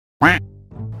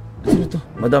Sino to?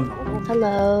 Madam.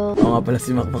 Hello. Oo nga pala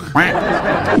si Mak-Mak.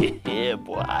 Yeah,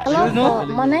 boy. Hello,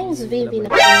 my name's Vivi.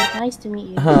 Nice to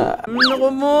meet you. Naku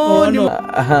mo!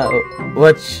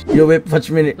 Watch. You watch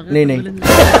me, Nene.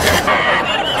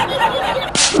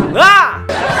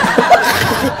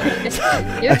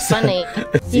 You're funny.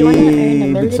 Do you want to earn a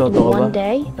million in one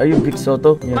day? Are you Big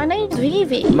Soto? Yeah. My name's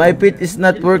Vivi. My feet is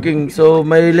not working, so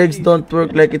my legs don't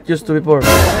work like it used to before.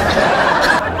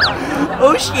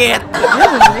 Oh shit!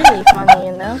 You're really funny,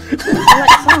 you know? I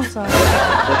like songs.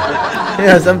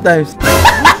 Yeah, sometimes.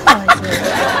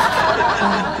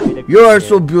 You are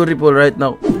so beautiful right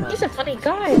now. He's a funny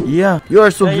guy. Yeah, you are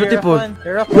so beautiful.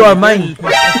 You are mine.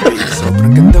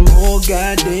 Sobrang ganda mo,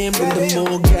 goddamn, ganda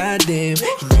mo, goddamn.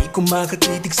 Hindi ko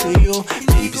makatitig sa'yo,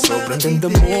 baby, sobrang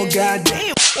ganda mo,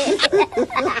 goddamn.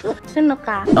 Sino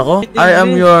ka? Ako? I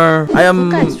am.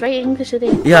 Okay, straight English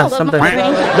today. Yeah, sometimes.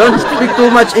 Don't speak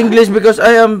too much English because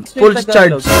I am full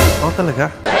charge. Oh, talaga?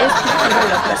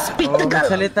 Speak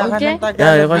Tagalog, okay?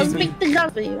 Yeah, you can speak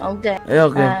Tagalog for you, okay?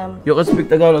 Yeah, okay. You can speak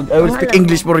Tagalog. I will speak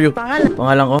English for you. Pangalan.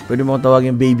 Pangalan ko? Pwede mo akong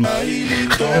tawagin baby.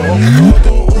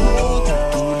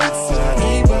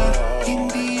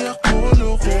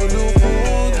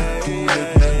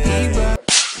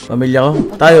 Pamilya ko?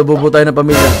 Tayo, bubuo tayo ng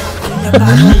pamilya.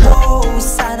 Wow,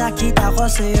 sana kita ko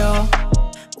sa'yo.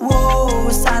 Wow,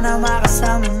 sana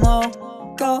makasama mo.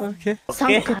 Go. Okay.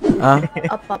 Saan ka? Ah?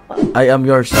 Up. I am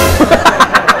yours.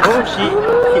 Oh shit!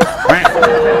 Hi,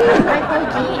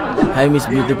 Pogi. Hi, Miss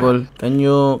Beautiful. Can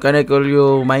I call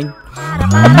you mine?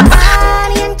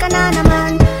 Yan ka na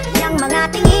naman. Yang mga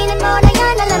tinginan mo na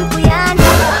yan, alam ko yan.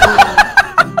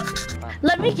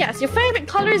 Let me guess, your favorite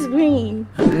color is green.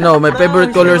 No, my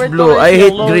favorite color is blue. I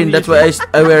hate green. That's why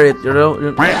I wear it. You know.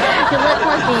 You look like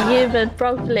a human,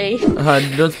 probably.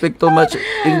 Don't speak too much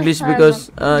English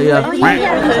because yeah.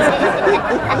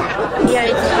 Yeah,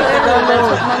 it's too early. That's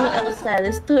what mommy always said.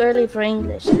 It's too early for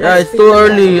English. Yeah, it's too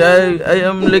early. I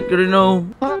am like, you know,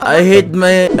 I hate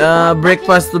my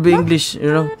breakfast to be English.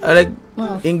 You know, I like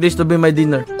English to be my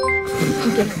dinner.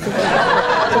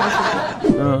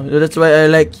 That's why I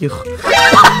like you.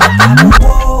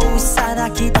 Wow, sana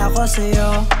kita ko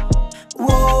sa'yo.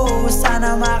 Wow,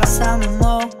 sana makasama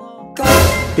mo. Go.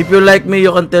 If you like me,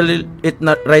 you can tell it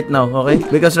not right now, okay?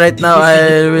 Because right now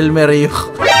I will marry you.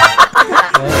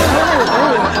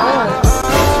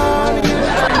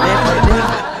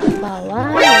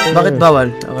 Bawal. Bakit bawal?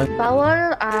 Okay. Bawal,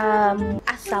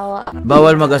 asawa.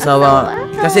 Bawal mag-asawa.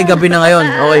 Kasi gabi na ngayon.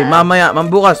 Okay, mamaya,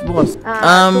 bukas.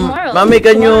 Tomorrow. Mami,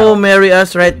 can you marry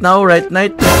us right now, right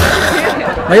night?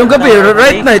 Ngayong gabi,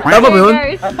 right night. Tama ba yun?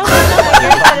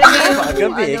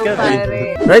 Gabi.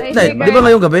 Right night. Di ba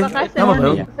ngayong gabi? Tama ba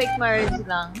yun? Fake marriage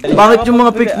lang. Bakit yung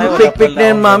mga fake na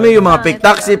yan, mami? Yung mga fake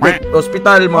taxi, fake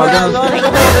hospital, mga ganun.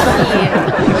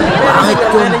 Pangit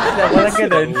yun. Walang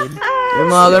ganun. Yung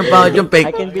mga ganun, pangit yung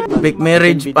fake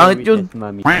marriage. Pangit yun.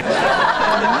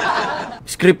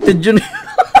 Scripted yun.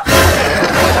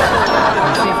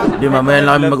 Di, mamaya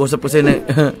lang kami mag-usap kasi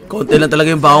konti lang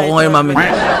talaga yung baho ko ngayon, mami.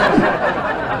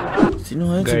 Sino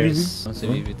nga yan? Si Bibi? Si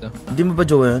Bibi to. Hindi mo ba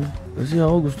jowa yan? Kasi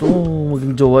ako gusto ko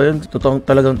maging jowa yan. Totoong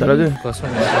talagang talaga eh. Kaso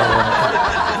may asawa na to.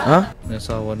 Ha? May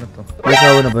asawa na to. May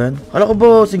asawa na ba yan? Kala ko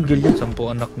ba single yan? 10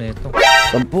 anak na ito.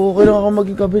 10, okay lang ako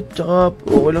maging kabit. Tsaka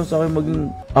okay lang sa akin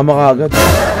maging ama kaagad.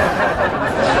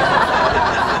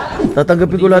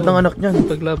 Tatanggapin ko lahat ng anak niyan.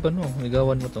 Paglaban mo,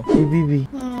 ligawan mo to. Hey Bibi,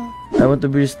 I want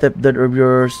to be your stepdad of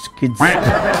your kids.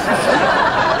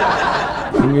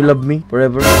 Can you love me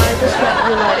forever? I just met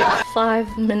you like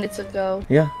 5 minutes ago.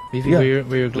 Yeah. Bibi, Yeah.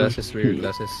 wear your glasses, wear your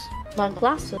glasses. My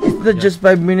glasses. It's not just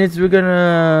 5 minutes. We're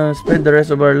gonna spend the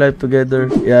rest of our life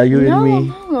together. Yeah, you and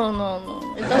me. No.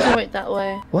 It doesn't work that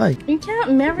way. Why? You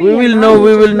can't marry. We will know.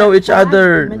 We will know each 5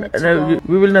 other. minutes And, ago.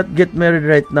 we will not get married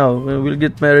right now. We'll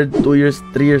get married 2 years,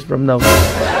 3 years from now.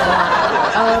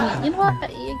 You know what?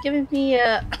 You're giving me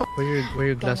Wear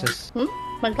your glasses.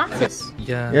 my glasses.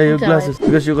 Yeah. Yeah, your Okay. glasses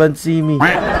because you can't see me.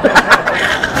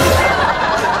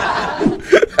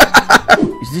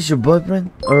 Is this your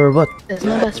boyfriend or what? There's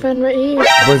my best friend right here.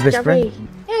 Boy's best friend?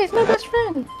 Yeah, he's my best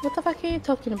friend. What the fuck are you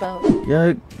talking about?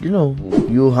 Yeah, you know,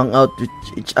 you hang out with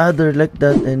each other like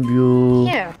that and you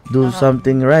Yeah. do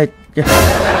something right. Yeah.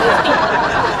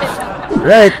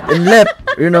 Right and left,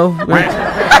 you know.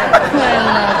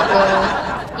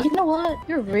 You know what?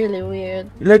 You're really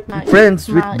weird. Like Mak- friends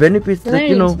with Mak- benefits, Your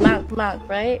like you know. name's Mak-Mak,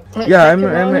 right? Yeah,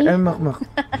 Macaroni? I'm Mak-Mak.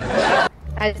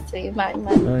 I see,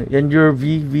 Mak-Mak. And you're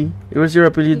VV. What's your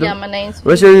apelido? Yeah, my name's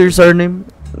What's your surname?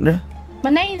 My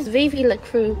name's Vivi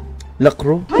Lacroix.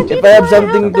 Lacroix. Why do If you I have call it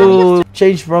something out? to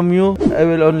change from you, I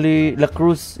will only La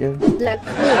Cruz. Yeah.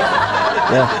 Lacroix.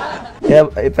 Yeah.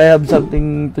 if I have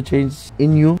something to change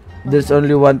in you, there's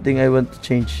only one thing I want to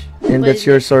change, and that's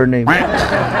your surname.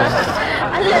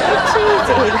 A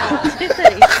little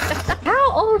cheesy.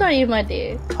 How old are you, my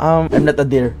dear? I'm not a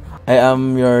dear. I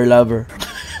am your lover.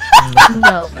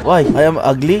 No. Why? I am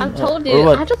ugly? I told Or you.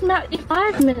 what? I just met you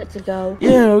 5 minutes ago.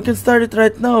 Yeah, we can start it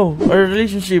right now. Our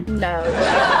relationship. No.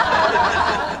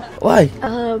 Why?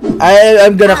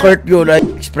 I'm gonna hurt you, like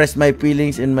express my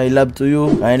feelings and my love to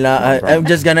you. I'm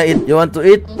just gonna eat. You want to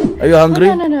eat? Are you hungry?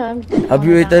 No. Have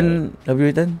you eaten? Have you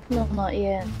eaten? No, not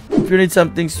yet. If you need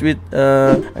something sweet,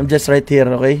 I'm just right here,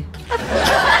 okay?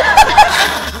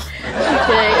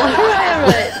 Okay,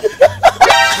 alright.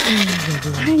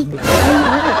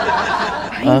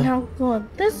 I know, God,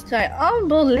 this guy,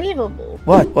 unbelievable.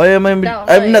 What? Why am I? No,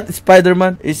 I'm wait. not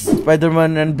Spider-Man. Is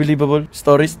Spider-Man unbelievable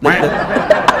stories like that?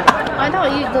 I thought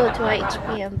you go to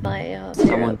HP and buy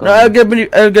cereal. No, I'm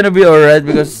gonna be alright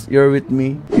because you're with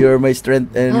me. You're my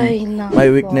strength and I know. my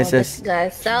God, weaknesses. this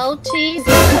guy's so cheesy.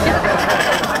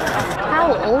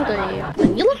 How old are you?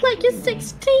 You look like you're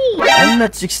 16. I'm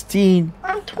not 16.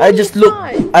 I'm 25. I just look.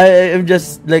 I am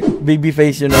just like baby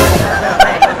face, you know.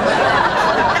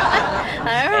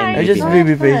 Alright. I just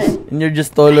baby face, and you're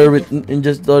just taller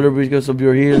because of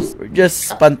your heels. We're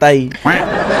just pantay. I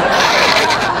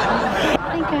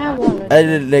think I have one. I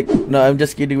like no. I'm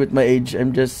just kidding with my age.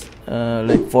 I'm just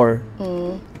like 4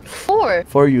 4.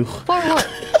 for you. For what?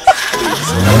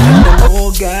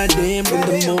 Oh goddamn,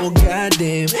 ganda mo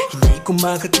goddamn. Hindi ko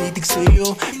makatitig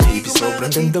sa'yo. Baby,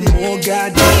 sobrang ganda mo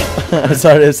goddamn.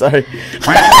 sorry.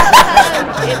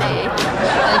 I'm kidding.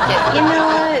 Okay, you know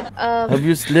what? Have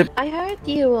you slept? I heard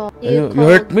you. You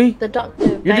hurt me? The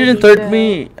doctor. You didn't hurt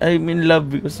me. I'm in love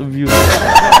because of you.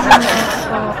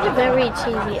 You're very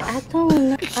cheesy. I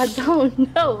don't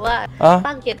know what. Huh?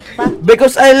 Fuck it.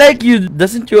 Because I like you.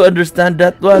 Doesn't you understand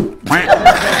that one? You know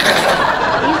what?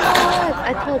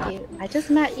 I told you. I just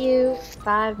met you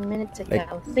 5 minutes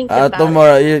ago. Think about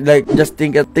tomorrow, you, like just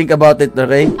think about it,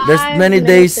 okay? There's 5 many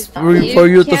minutes days ago. for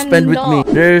you to spend with me.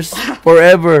 cannot. There's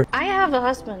forever. I have a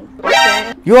husband.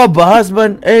 Okay. You have a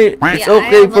husband. Hey, it's Yeah, I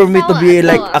okay have for a me to fella, be a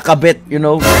like fella. a kabit, you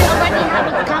know. I already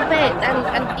have a carpet, and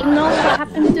you know what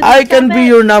happened to the I can be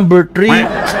carpet? your number 3.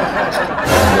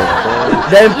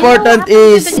 The important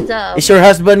You is your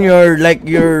husband. You're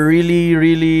really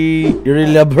you really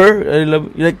love her. I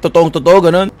love you, like totoong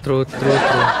ganon. True.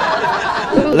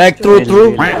 Like true.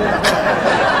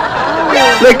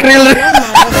 Like real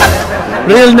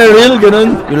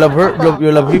ganon. You love her.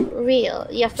 You love him. Real,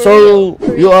 yeah. For So real,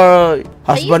 for you real. are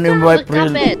husband I used and to have wife a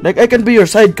real. carpet. Like I can be your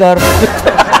sidecar. I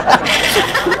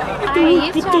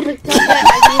used to have a carpet.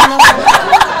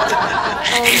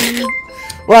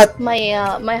 What?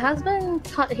 My husband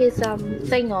cut his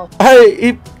thing off. Hi,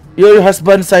 if your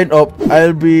husband sign up,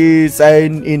 I'll be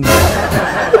sign in.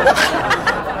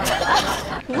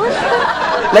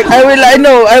 Like I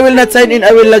will not sign in,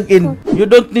 I will log in. You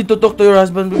don't need to talk to your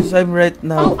husband because I'm right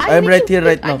now. I'm right here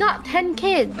right I now. got 10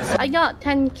 kids. I got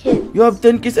 10 kids. You have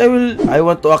 10 kids, I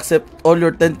want to accept all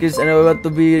your 10 kids and I want to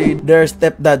be their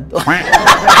stepdad.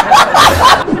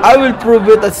 I will prove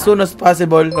it as soon as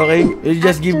possible, okay? You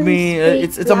just give me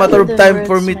it's a matter of time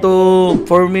for you to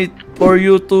for me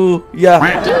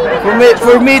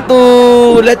to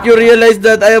let you realize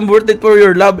that I am worth it for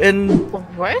your love and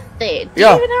Worth it? Do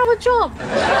Yeah. you even have a job?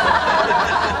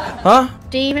 huh?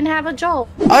 Do you even have a job?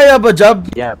 I have a job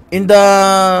Yeah. in the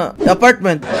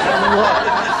apartment.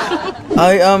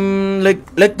 I am like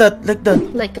that.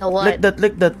 Like a what? Like that.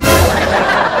 What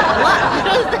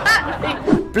does that mean?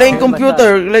 Playing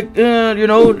computer, like you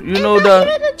know Is the that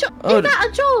even a job? Oh. Is that a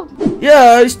job?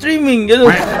 yeah, streaming, you know.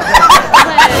 I'm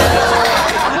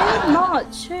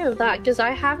not sure of that because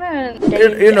I haven't.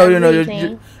 you know,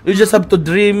 you just have to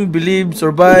dream, believe,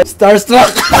 survive.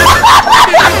 Starstruck.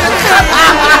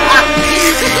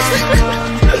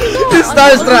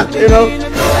 Starstruck, you know.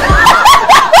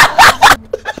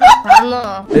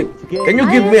 No. Like, can you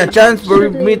give me a chance for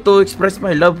me to express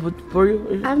my love for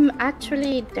you? I'm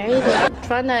actually dating,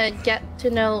 trying to get to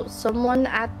know someone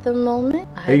at the moment.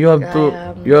 You have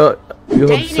to. You have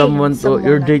dating someone to. someone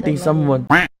You're at the dating moment.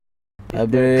 someone. I'll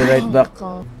be right back.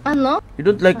 Ano? You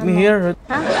don't like me here.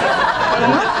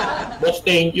 Boss,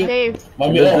 thank you. Dave.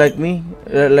 You don't like me.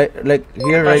 Like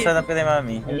here, right? Basta na pala,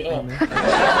 mami.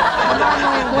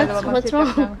 What's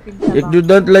wrong? If you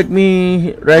don't like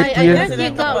me right I here. heard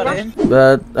you got rushed.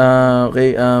 But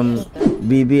okay,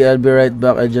 BB, I'll be right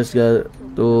back. I just got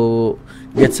to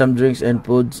get some drinks and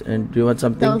foods. And do you want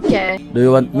something? Okay. Do you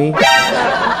want me?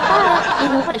 You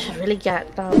know what? I should really get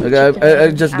Okay,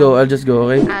 I'll just go. Okay.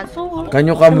 And food. Can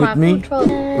you come For with my me? food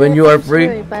trouble. when you are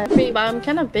free. But I'm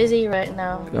kind of busy right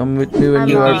now. Come with me when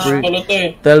you are English free. pala to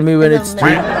eh. Tell me when it's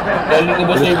free. Galing ko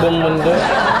ba sa ibang mundo?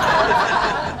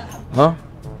 Huh?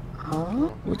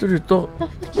 Huh? What are you talking? The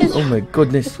fuck is, Oh my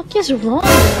goodness. the fuck is wrong?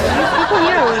 These people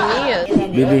here are weird.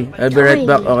 Baby, I'll be right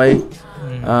back, okay?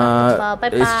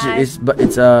 Bye-bye.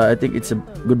 It's I think it's a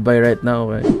goodbye right now,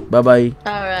 okay? Bye-bye.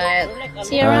 Alright.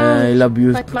 See you around. I love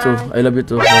you Bye-bye. too. I love you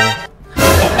too. Oh shit,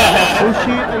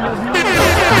 I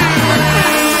love you.